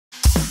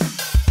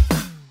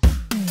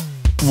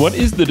what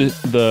is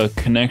the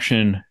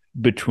connection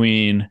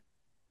between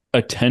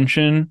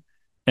attention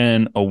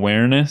and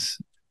awareness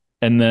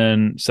and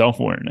then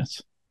self-awareness?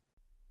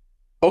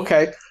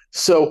 Okay,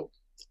 so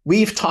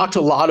we've talked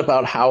a lot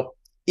about how,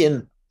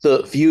 in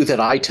the view that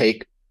I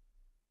take,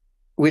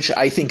 which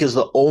I think is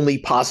the only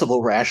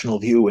possible rational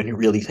view when you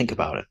really think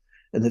about it,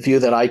 and the view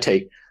that I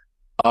take,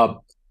 uh,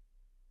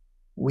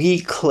 we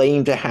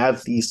claim to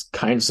have these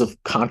kinds of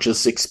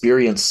conscious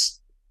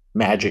experience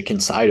magic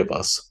inside of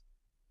us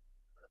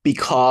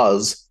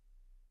because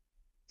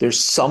there's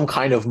some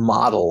kind of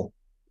model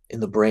in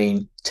the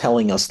brain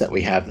telling us that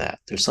we have that.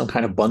 There's some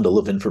kind of bundle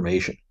of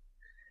information.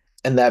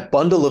 And that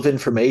bundle of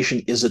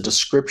information is a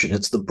description.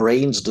 It's the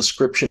brain's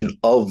description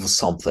of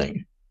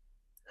something.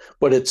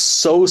 But it's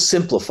so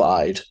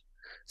simplified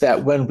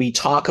that when we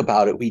talk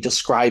about it, we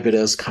describe it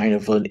as kind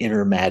of an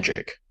inner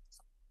magic.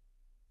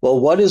 Well,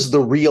 what is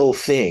the real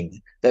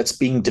thing that's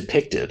being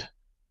depicted?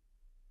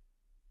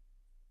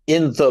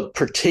 In the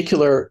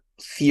particular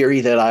theory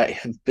that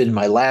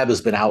my lab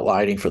has been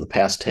outlining for the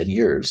past 10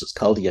 years, it's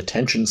called the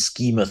Attention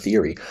Schema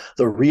Theory.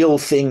 The real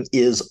thing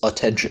is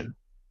attention.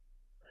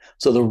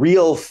 So the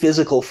real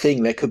physical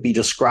thing that could be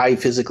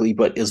described physically,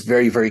 but is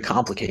very, very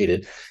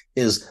complicated,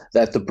 is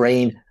that the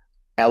brain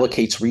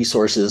allocates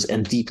resources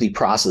and deeply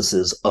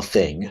processes a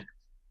thing.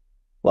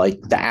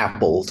 Like the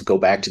apple, to go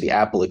back to the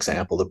apple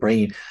example, the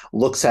brain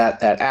looks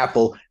at that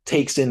apple,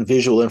 takes in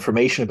visual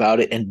information about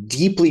it, and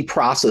deeply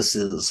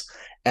processes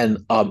and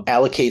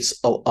allocates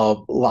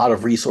a lot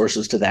of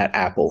resources to that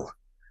apple,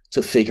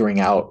 to figuring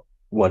out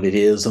what it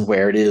is and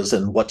where it is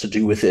and what to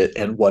do with it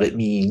and what it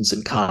means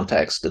in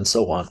context and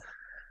so on.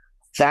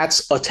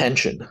 That's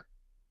attention.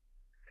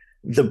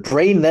 The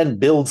brain then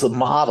builds a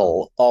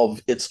model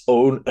of its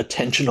own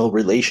attentional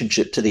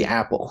relationship to the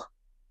apple.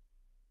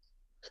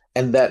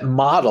 And that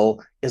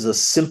model is a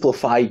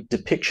simplified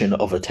depiction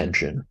of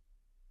attention.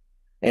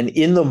 And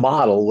in the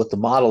model, what the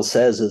model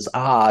says is,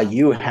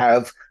 you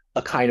have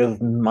a kind of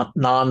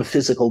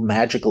non-physical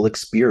magical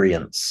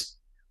experience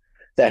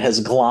that has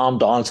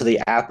glommed onto the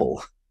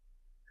apple.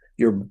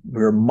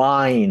 Your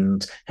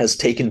mind has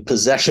taken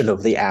possession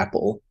of the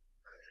apple.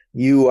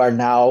 You are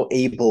now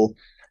able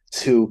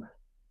to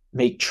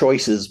make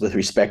choices with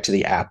respect to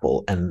the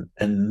apple and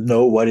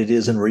know what it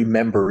is and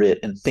remember it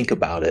and think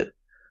about it.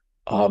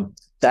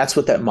 That's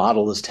what that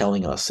model is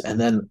telling us. And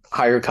then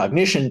higher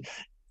cognition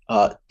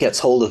gets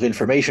hold of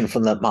information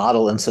from that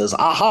model and says,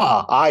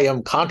 aha, I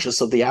am conscious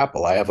of the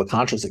apple. I have a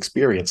conscious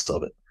experience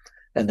of it.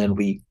 And then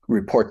we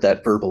report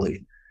that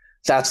verbally.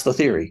 That's the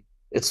theory.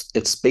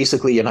 It's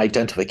basically an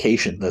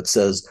identification that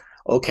says,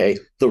 okay,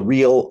 the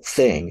real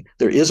thing,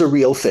 there is a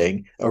real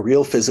thing, a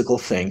real physical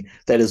thing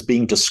that is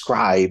being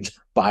described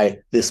by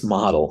this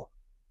model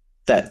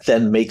that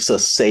then makes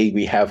us say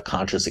we have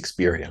conscious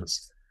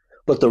experience.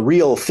 But the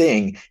real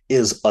thing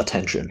is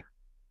attention.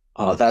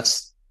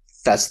 That's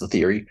the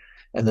theory.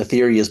 And the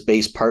theory is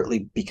based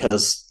partly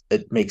because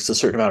it makes a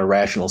certain amount of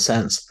rational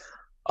sense.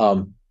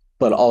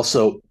 But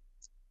also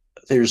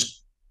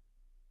there's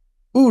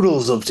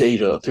oodles of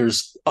data.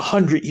 There's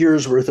 100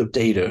 years worth of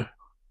data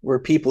where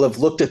people have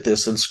looked at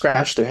this and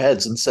scratched their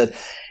heads and said,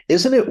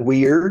 isn't it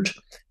weird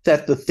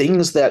that the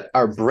things that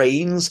our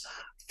brains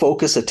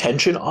focus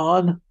attention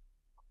on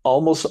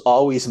almost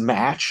always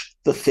match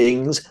the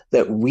things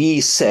that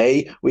we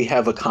say we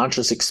have a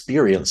conscious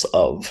experience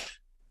of?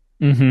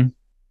 Mm-hmm.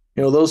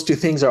 Those two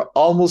things are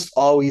almost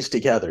always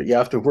together. You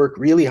have to work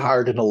really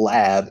hard in a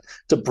lab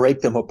to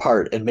break them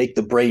apart and make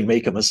the brain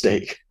make a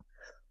mistake.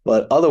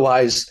 But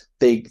otherwise,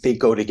 they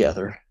go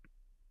together.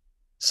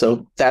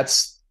 So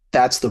that's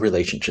the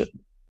relationship.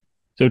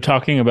 So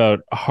talking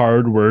about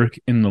hard work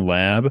in the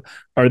lab,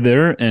 are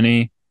there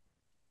any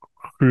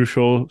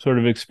crucial sort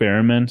of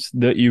experiments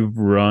that you've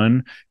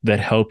run that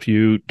helped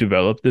you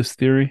develop this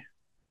theory?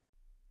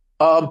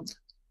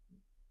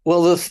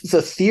 Well,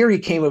 the theory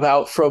came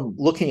about from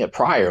looking at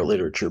prior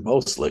literature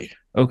mostly.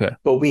 Okay.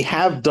 But we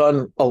have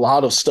done a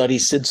lot of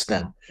studies since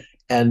then.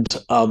 And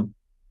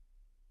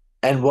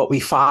what we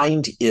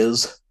find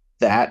is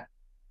that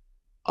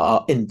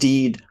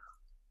indeed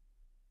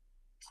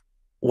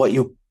what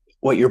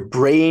your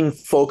brain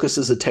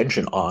focuses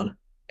attention on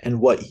and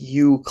what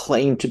you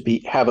claim to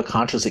have a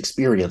conscious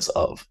experience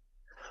of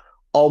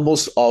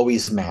almost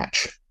always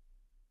match.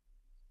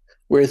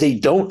 Where they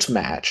don't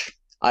match,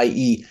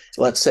 i.e.,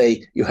 let's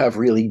say you have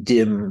really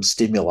dim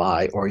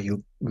stimuli or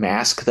you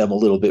mask them a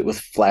little bit with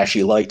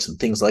flashy lights and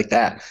things like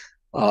that.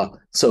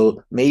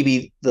 So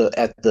maybe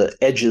at the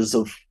edges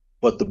of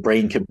what the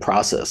brain can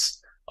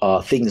process,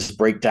 things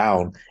break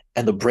down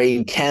and the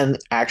brain can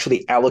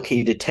actually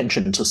allocate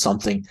attention to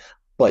something,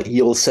 but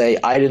you'll say,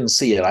 I didn't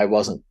see it. I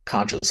wasn't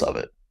conscious of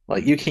it.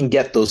 Like, you can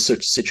get those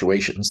such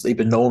situations. They've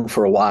been known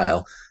for a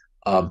while.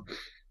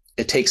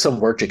 It takes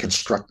some work to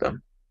construct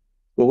them.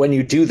 But when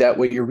you do that,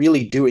 what you're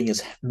really doing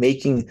is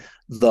making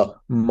the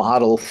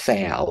model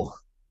fail,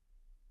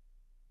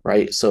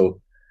 right? So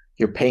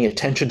you're paying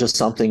attention to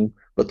something,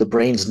 but the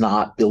brain's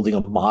not building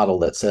a model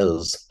that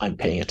says, I'm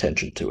paying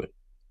attention to it.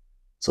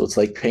 So it's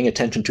like paying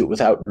attention to it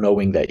without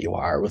knowing that you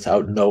are,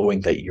 without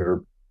knowing that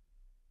you're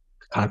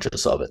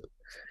conscious of it.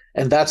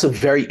 And that's a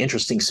very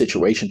interesting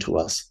situation to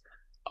us.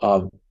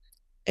 Um,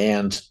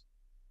 and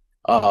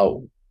uh,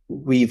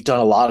 we've done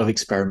a lot of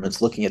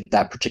experiments looking at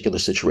that particular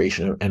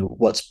situation and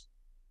what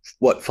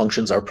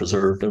functions are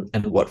preserved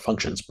and what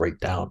functions break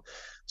down.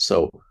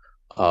 So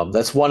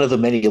that's one of the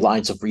many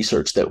lines of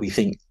research that we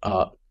think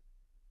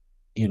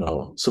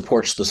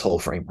supports this whole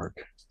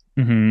framework.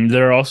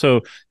 There are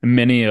also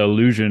many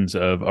illusions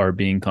of our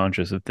being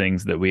conscious of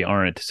things that we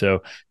aren't.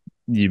 So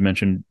you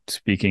mentioned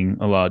speaking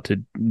a lot to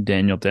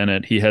Daniel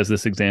Dennett. He has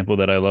this example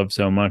that I love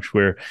so much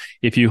where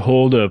if you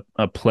hold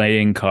a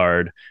playing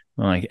card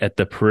like at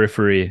the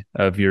periphery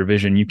of your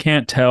vision, you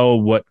can't tell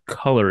what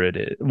color it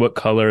is, what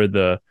color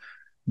the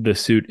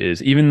suit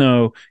is, even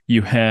though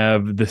you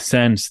have the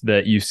sense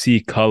that you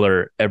see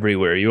color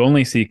everywhere. You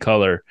only see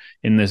color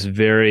in this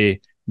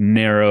very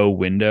narrow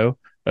window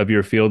of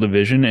your field of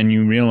vision, and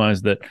you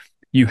realize that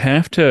you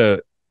have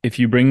to, if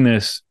you bring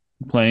this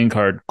playing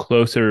card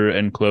closer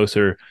and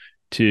closer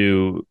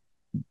to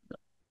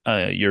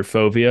your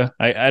fovea.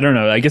 I don't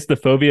know. I guess the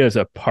fovea is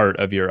a part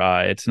of your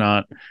eye. It's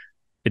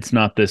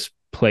not this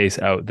place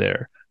out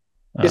there.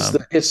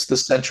 It's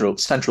the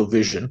central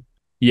vision.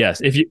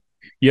 Yes, if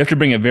you have to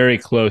bring it very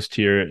close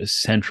to your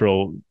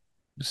central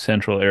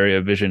area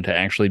of vision to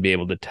actually be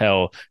able to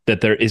tell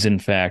that there is in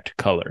fact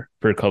color,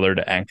 for color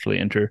to actually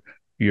enter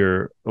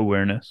your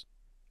awareness.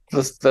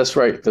 That's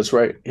right. That's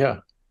right. Yeah.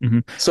 Mm-hmm.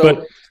 So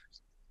but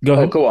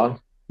go on.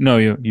 No,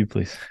 you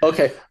please.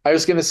 Okay. I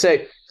was going to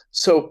say,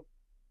 so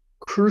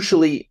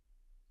crucially,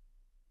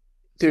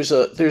 there's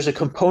a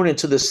component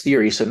to this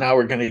theory. So now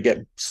we're going to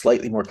get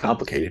slightly more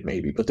complicated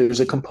maybe, but there's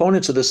a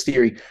component to this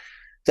theory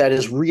that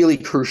is really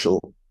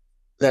crucial.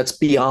 That's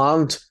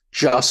beyond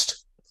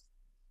just,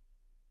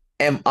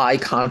 am I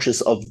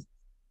conscious of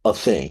a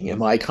thing?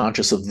 Am I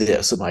conscious of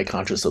this? Am I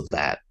conscious of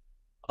that?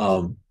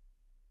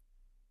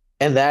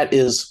 And that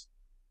is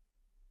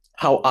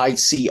how I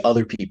see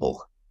other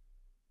people.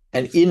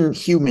 And in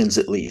humans,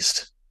 at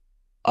least,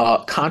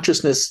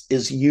 consciousness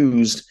is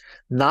used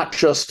not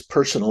just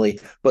personally,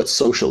 but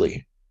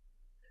socially.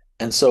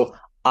 And so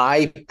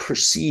I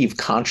perceive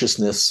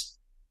consciousness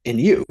in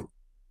you.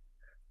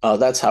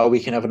 That's how we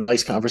can have a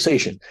nice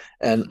conversation.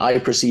 And I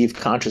perceive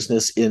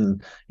consciousness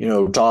in,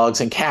 dogs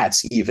and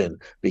cats even.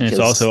 Because and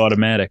it's also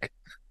automatic.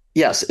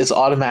 Yes, it's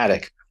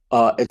automatic.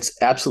 It's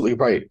absolutely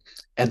right.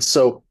 And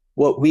so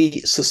what we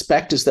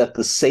suspect is that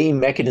the same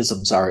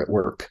mechanisms are at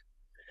work,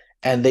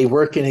 and they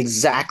work in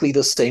exactly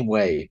the same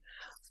way.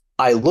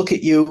 I look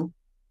at you,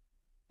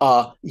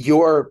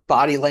 your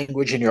body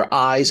language and your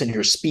eyes and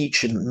your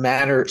speech and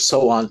manner,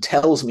 so on,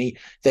 tells me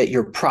that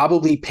you're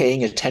probably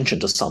paying attention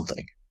to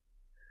something.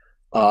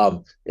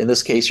 In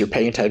this case, you're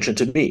paying attention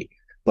to me,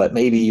 but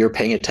maybe you're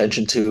paying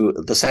attention to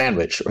the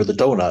sandwich or the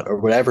donut or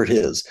whatever it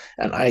is.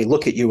 And I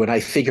look at you and I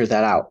figure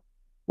that out.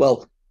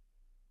 Well,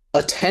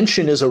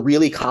 attention is a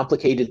really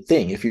complicated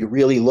thing if you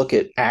really look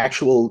at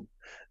actual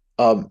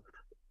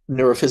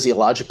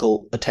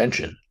neurophysiological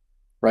attention,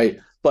 right?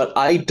 But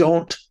I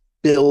don't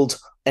build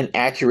an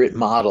accurate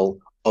model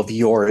of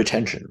your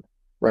attention,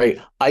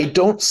 right? I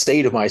don't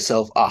say to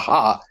myself,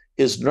 aha,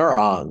 his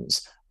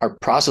neurons are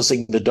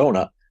processing the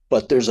donut,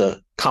 but there's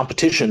a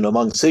competition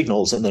among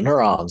signals in the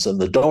neurons, and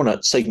the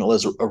donut signal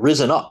has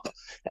risen up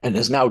and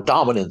is now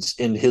dominant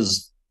in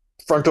his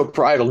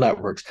frontoparietal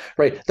networks,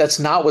 right? That's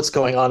not what's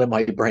going on in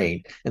my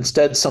brain.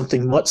 Instead,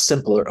 something much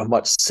simpler, a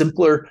much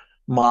simpler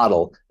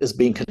model is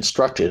being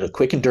constructed, a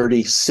quick and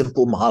dirty,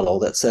 simple model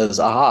that says,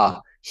 aha,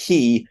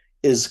 he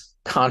is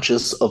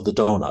conscious of the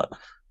donut.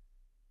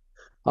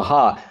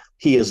 Aha,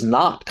 he is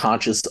not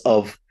conscious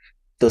of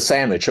the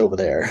sandwich over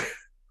there,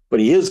 but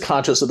he is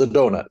conscious of the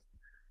donut.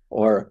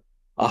 Or,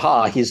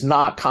 aha, he's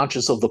not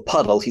conscious of the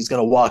puddle. He's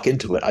going to walk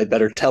into it. I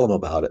better tell him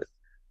about it,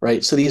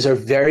 right? So these are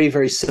very,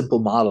 very simple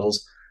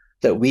models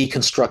that we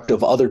construct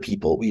of other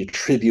people. We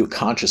attribute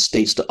conscious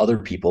states to other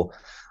people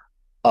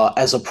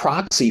as a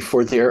proxy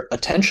for their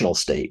attentional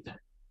state,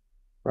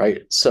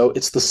 right? So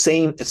it's the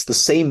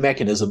same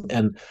mechanism,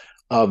 and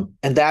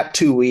that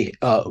too,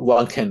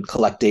 one can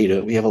collect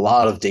data. We have a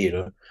lot of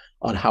data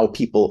on how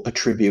people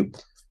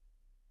attribute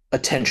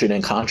attention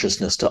and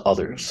consciousness to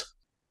others.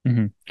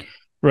 Mm-hmm.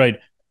 Right.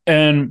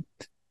 And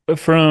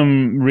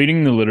from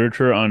reading the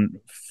literature on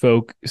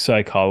folk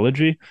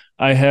psychology,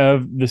 I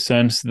have the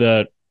sense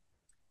that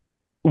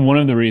one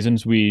of the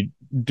reasons we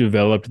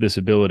developed this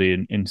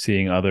ability in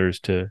seeing others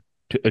to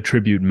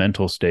attribute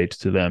mental states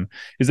to them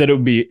is that it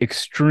would be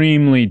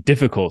extremely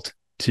difficult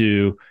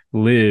to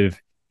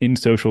live in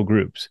social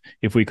groups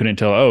if we couldn't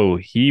tell, oh,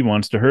 he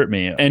wants to hurt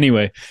me.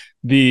 Anyway,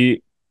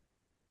 the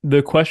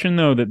question,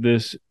 though, that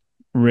this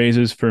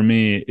raises for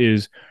me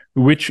is,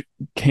 which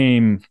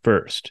came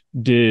first?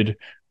 Did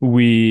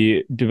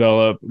we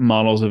develop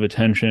models of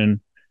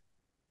attention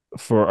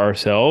for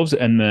ourselves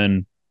and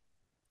then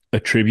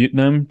attribute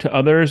them to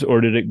others, or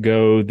did it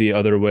go the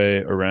other way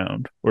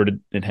around, or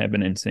did it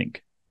happen in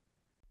sync?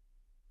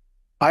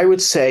 I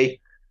would say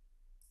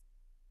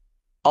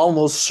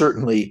almost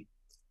certainly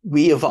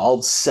we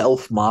evolved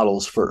self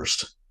models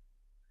first.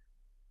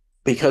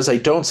 because I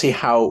don't see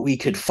how we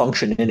could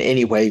function in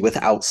any way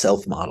without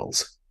self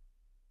models.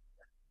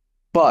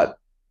 But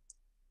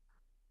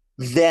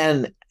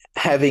then,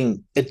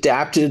 having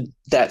adapted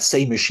that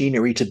same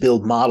machinery to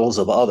build models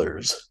of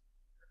others,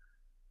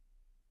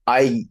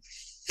 I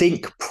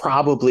think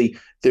probably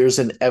there's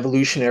an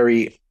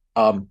evolutionary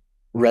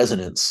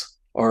resonance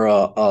or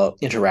a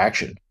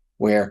interaction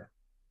where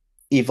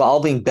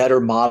evolving better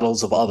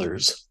models of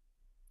others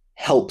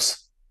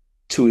helps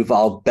to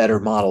evolve better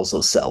models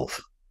of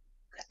self.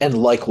 And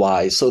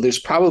likewise, so there's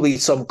probably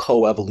some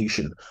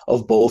co-evolution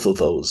of both of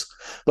those.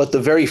 But the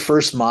very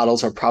first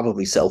models are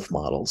probably self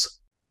models.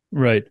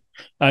 Right.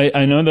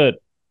 I know that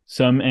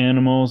some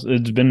animals,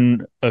 it's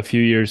been a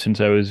few years since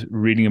I was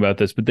reading about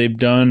this, but they've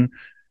done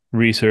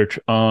research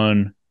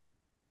on,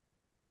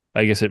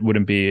 I guess it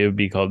would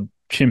be called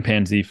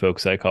chimpanzee folk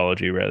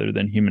psychology rather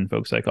than human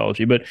folk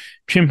psychology. But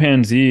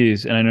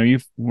chimpanzees, and I know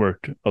you've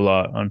worked a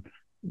lot on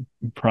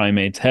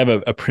primates, have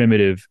a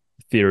primitive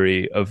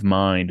theory of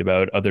mind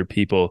about other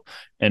people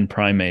and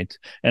primates.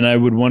 And I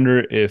would wonder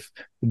if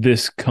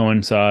this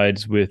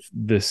coincides with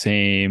the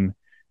same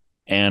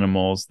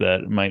animals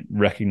that might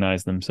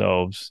recognize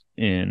themselves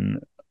in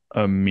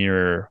a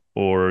mirror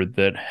or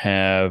that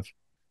have,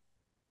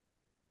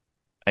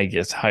 I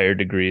guess, higher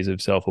degrees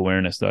of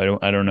self-awareness. Though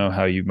I don't know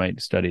how you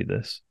might study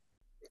this.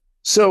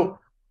 So,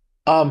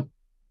 um,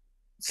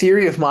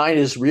 theory of mind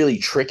is really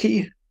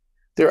tricky.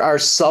 There are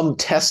some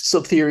tests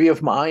of theory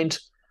of mind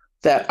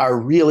that are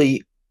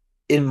really,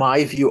 in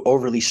my view,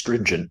 overly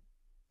stringent.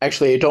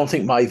 Actually, I don't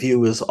think my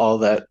view is all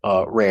that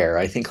rare.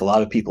 I think a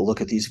lot of people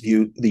look at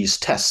these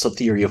tests of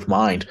theory of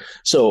mind.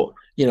 So,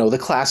 the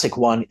classic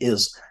one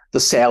is the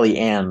Sally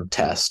Ann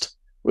test,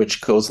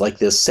 which goes like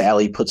this: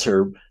 Sally puts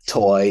her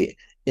toy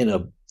in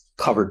a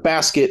covered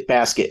basket,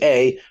 basket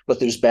A, but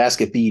there's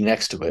basket B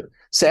next to it.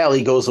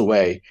 Sally goes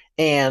away.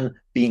 Ann,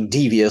 being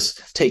devious,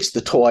 takes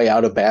the toy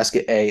out of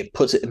basket A,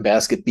 puts it in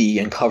basket B,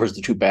 and covers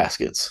the two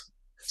baskets.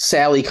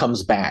 Sally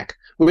comes back.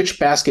 Which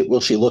basket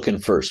will she look in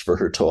first for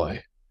her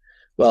toy?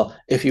 Well,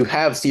 if you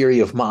have theory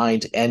of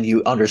mind and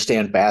you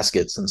understand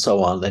baskets and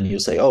so on, then you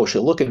say, oh,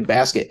 she'll look in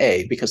basket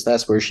A because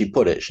that's where she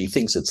put it. She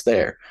thinks it's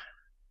there.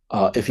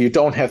 If you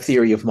don't have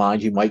theory of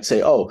mind, you might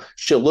say, oh,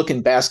 she'll look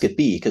in basket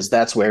B because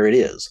that's where it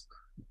is.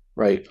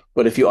 Right.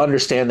 But if you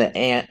understand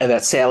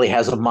that Sally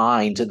has a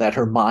mind and that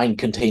her mind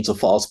contains a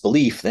false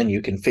belief, then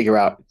you can figure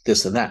out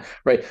this and that.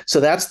 Right. So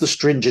that's the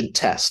stringent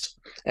test.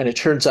 And it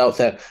turns out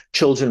that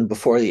children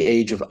before the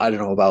age of, I don't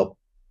know, about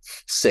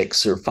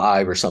 6 or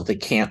 5 or something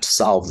can't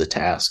solve the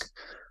task.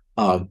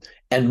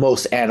 And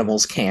most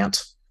animals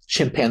can't.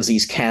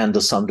 Chimpanzees can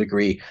to some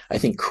degree. I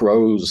think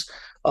crows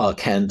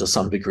can to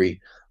some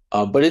degree.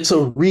 But it's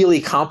a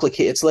really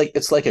complicated,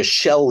 it's like a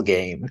shell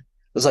game.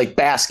 It's like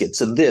baskets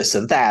and this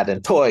and that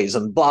and toys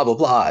and blah, blah,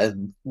 blah.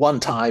 And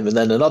one time and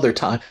then another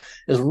time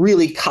is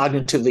really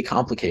cognitively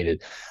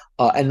complicated.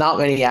 And not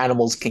many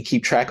animals can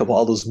keep track of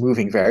all those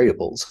moving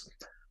variables.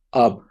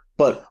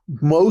 But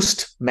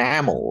most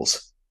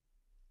mammals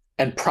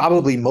and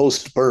probably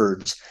most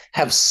birds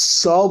have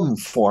some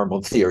form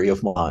of theory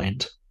of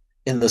mind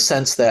in the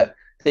sense that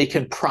they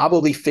can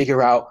probably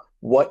figure out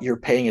what you're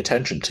paying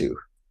attention to.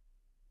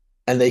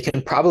 And they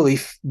can probably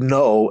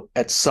know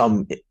at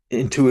some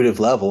intuitive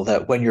level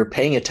that when you're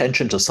paying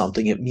attention to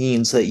something, it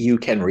means that you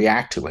can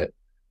react to it.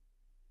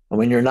 And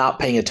when you're not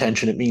paying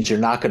attention, it means you're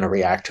not going to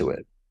react to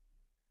it.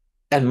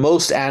 And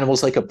most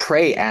animals, like a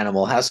prey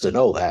animal, has to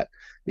know that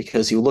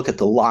because you look at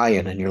the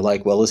lion and you're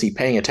like, well, is he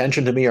paying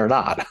attention to me or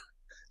not?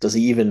 Does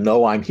he even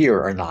know I'm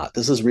here or not?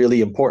 This is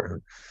really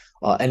important.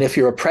 And if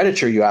you're a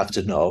predator, you have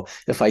to know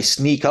if I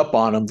sneak up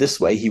on him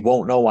this way, he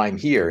won't know I'm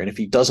here. And if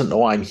he doesn't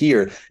know I'm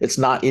here, it's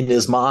not in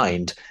his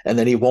mind. And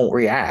then he won't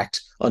react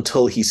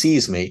until he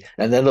sees me.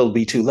 And then it'll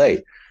be too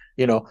late.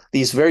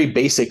 These very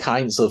basic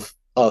kinds of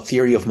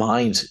theory of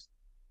mind,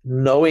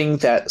 knowing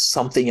that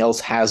something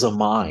else has a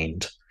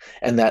mind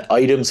and that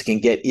items can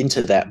get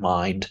into that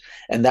mind.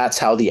 And that's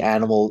how the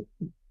animal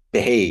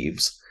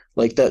behaves.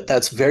 Like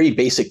that's very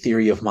basic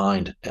theory of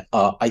mind.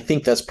 I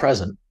think that's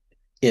present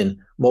in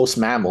most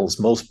mammals,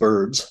 most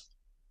birds.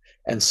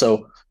 And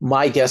so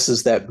my guess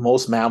is that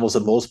most mammals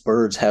and most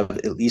birds have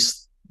at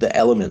least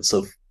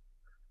the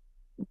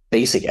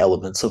basic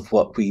elements of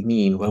what we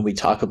mean when we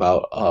talk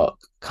about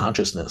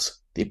consciousness,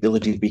 the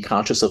ability to be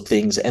conscious of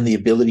things and the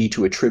ability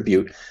to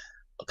attribute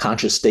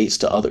conscious states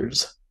to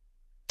others.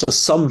 To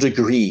some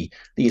degree,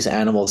 these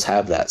animals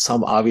have that,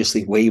 some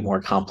obviously way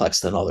more complex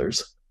than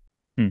others.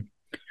 Hmm.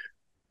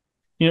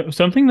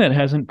 Something that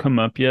hasn't come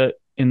up yet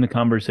in the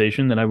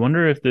conversation that I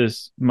wonder if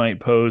this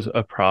might pose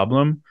a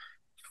problem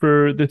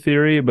for the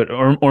theory, but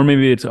or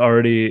maybe it's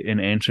already an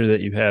answer that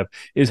you have,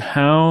 is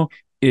how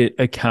it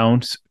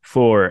accounts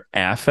for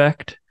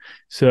affect.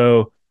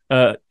 So,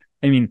 I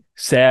mean,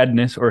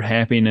 sadness or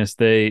happiness,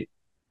 they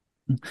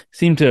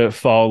seem to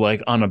fall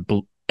like on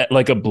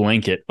like a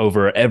blanket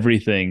over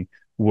everything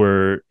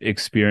we're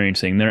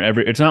experiencing.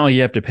 It's not like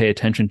you have to pay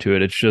attention to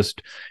it.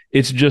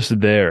 It's just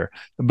there.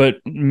 But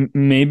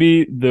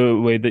maybe the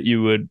way that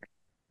you would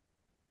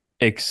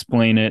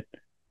explain it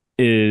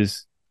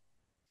is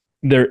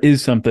there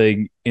is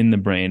something in the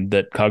brain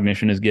that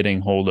cognition is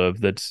getting hold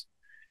of that's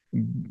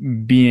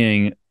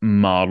being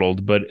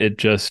modeled, but it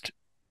just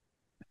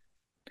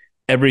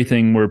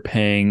everything we're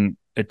paying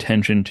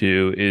attention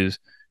to is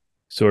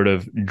sort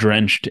of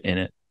drenched in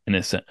it. In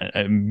a sense,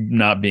 I'm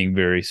not being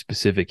very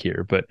specific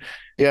here, but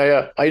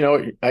Yeah, I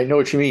know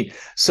what you mean.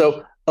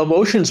 So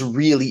emotion's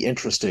really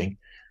interesting.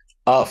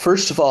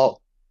 First of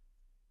all,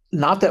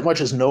 not that much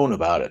is known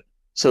about it.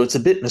 So it's a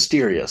bit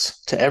mysterious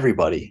to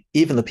everybody,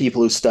 even the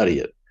people who study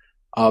it.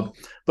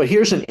 But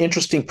here's an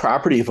interesting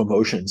property of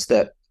emotions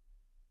that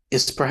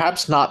is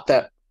perhaps not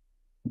that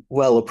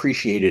well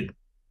appreciated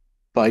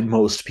by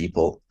most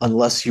people,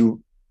 unless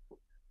you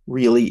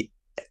really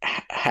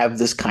have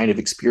this kind of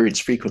experience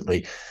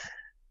frequently.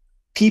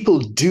 People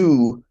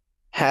do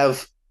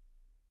have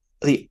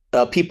the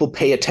people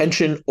pay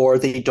attention or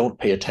they don't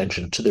pay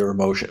attention to their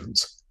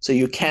emotions. So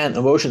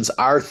emotions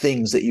are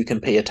things that you can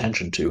pay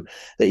attention to,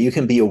 that you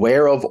can be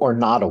aware of or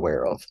not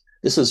aware of.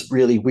 This is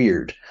really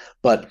weird,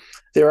 but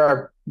there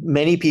are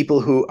many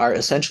people who are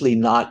essentially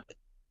not,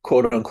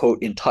 quote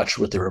unquote, in touch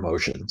with their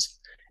emotions.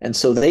 And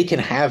so they can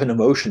have an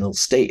emotional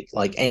state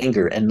like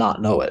anger and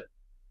not know it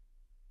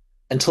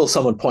until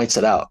someone points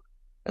it out.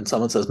 And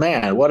someone says,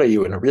 "Man, what are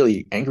you, in a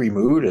really angry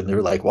mood?" And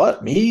they're like,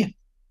 "What, me?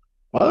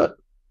 What?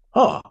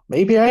 Oh,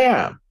 maybe I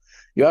am."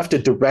 You have to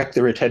direct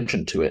their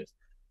attention to it.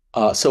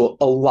 So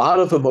a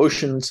lot of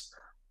emotions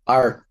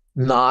are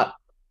not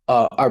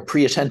are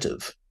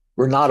pre-attentive.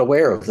 We're not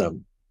aware of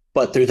them,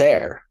 but they're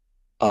there.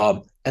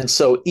 And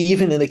so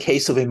even in the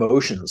case of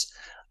emotions,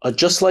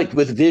 just like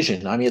with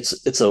vision, I mean,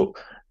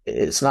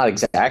 it's not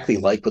exactly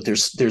like, but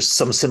there's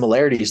some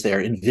similarities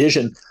there. In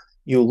vision,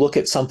 you look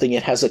at something,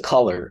 it has a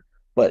color,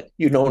 but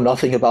you know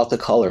nothing about the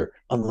color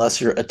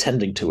unless you're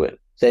attending to it.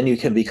 Then you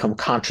can become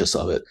conscious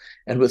of it.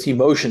 And with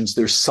emotions,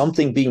 there's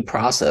something being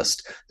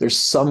processed. There's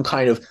some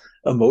kind of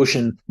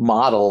emotion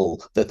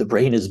model that the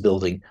brain is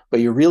building, but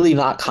you're really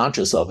not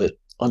conscious of it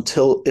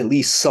until at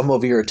least some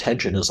of your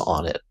attention is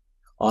on it,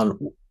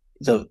 on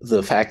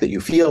the fact that you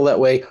feel that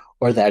way,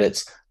 or that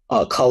it's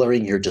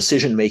coloring your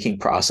decision-making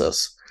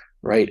process,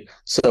 right?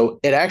 So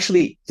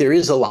there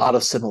is a lot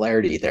of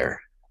similarity there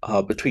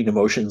between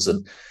emotions.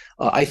 And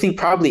I think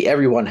probably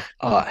everyone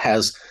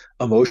has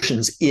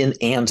emotions in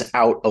and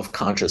out of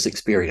conscious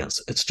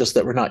experience. It's just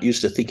that we're not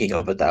used to thinking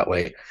of it that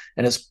way.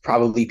 And it's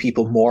probably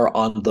people more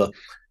on the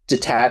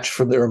detached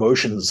from their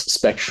emotions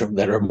spectrum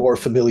that are more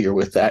familiar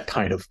with that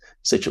kind of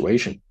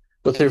situation.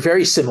 But they're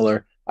very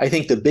similar. I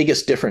think the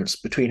biggest difference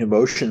between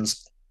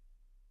emotions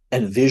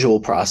and visual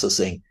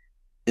processing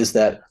is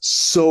that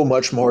so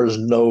much more is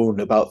known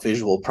about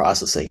visual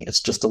processing.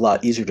 It's just a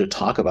lot easier to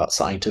talk about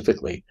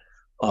scientifically.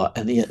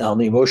 On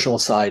the emotional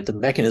side, the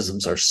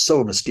mechanisms are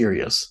so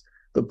mysterious.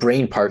 The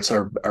brain parts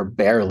are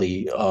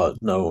barely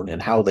known,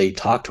 and how they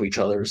talk to each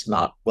other is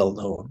not well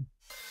known.